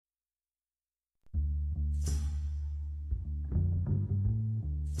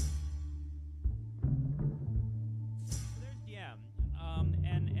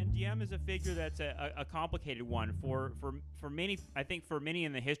Diem is a figure that's a complicated one for many. I think for many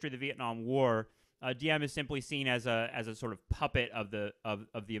in the history of the Vietnam War, Diem is simply seen as a sort of puppet of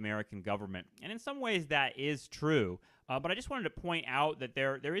the American government, and in some ways that is true. But I just wanted to point out that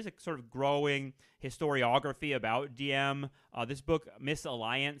there is a sort of growing historiography about Diem. This book,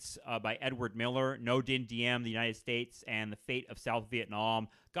 Misalliance, by Edward Miller, No Din Diem, the United States and the Fate of South Vietnam,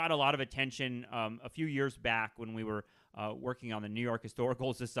 got a lot of attention a few years back when we were working on the New York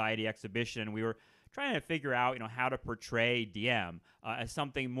Historical Society exhibition. We were trying to figure out, how to portray Diem as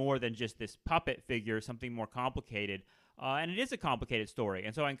something more than just this puppet figure, something more complicated. And it is a complicated story.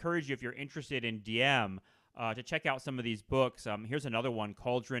 And so I encourage you, if you're interested in Diem, to check out some of these books. Here's another one,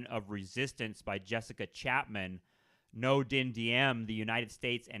 Cauldron of Resistance by Jessica Chapman. No Din Diem, the United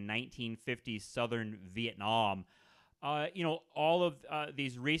States and 1950s Southern Vietnam. All of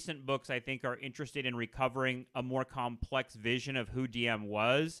these recent books, I think, are interested in recovering a more complex vision of who Diem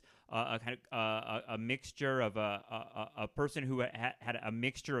was, a mixture of a person who had a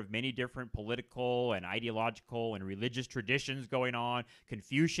mixture of many different political and ideological and religious traditions going on,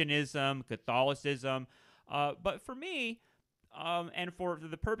 Confucianism, Catholicism. But for me, and for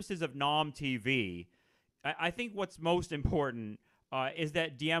the purposes of Nom TV, I think what's most important is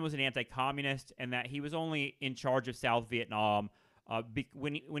that Diem was an anti-communist and that he was only in charge of South Vietnam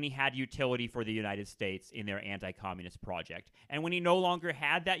when he had utility for the United States in their anti-communist project. And when he no longer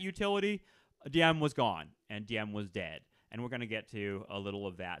had that utility, Diem was gone and Diem was dead. And we're going to get to a little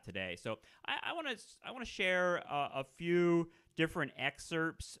of that today. So I want to share a few different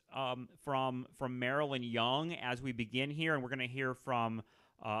excerpts from Marilyn Young as we begin here, and we're going to hear from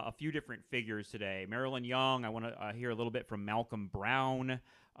a few different figures today. Marilyn Young, I want to hear a little bit from Malcolm Brown,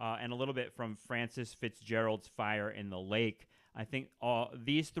 and a little bit from Francis Fitzgerald's Fire in the Lake. I think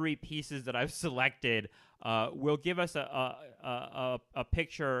these three pieces that I've selected will give us a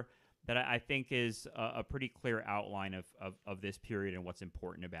picture that I think is a pretty clear outline of this period and what's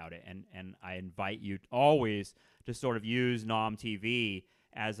important about it. And I invite you always to sort of use Nom TV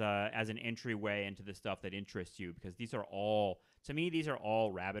as an entryway into the stuff that interests you, because these are all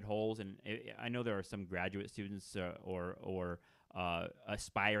rabbit holes. And I know there are some graduate students or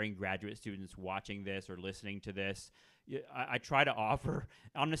aspiring graduate students watching this or listening to this. I try to offer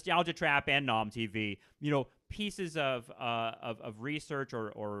on Nostalgia Trap and Nom TV, pieces of research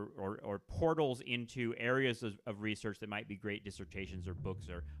or portals into areas of research that might be great dissertations or books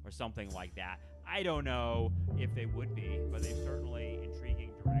or something like that. I don't know if they would be, but they're certainly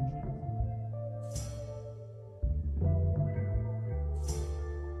intriguing directions.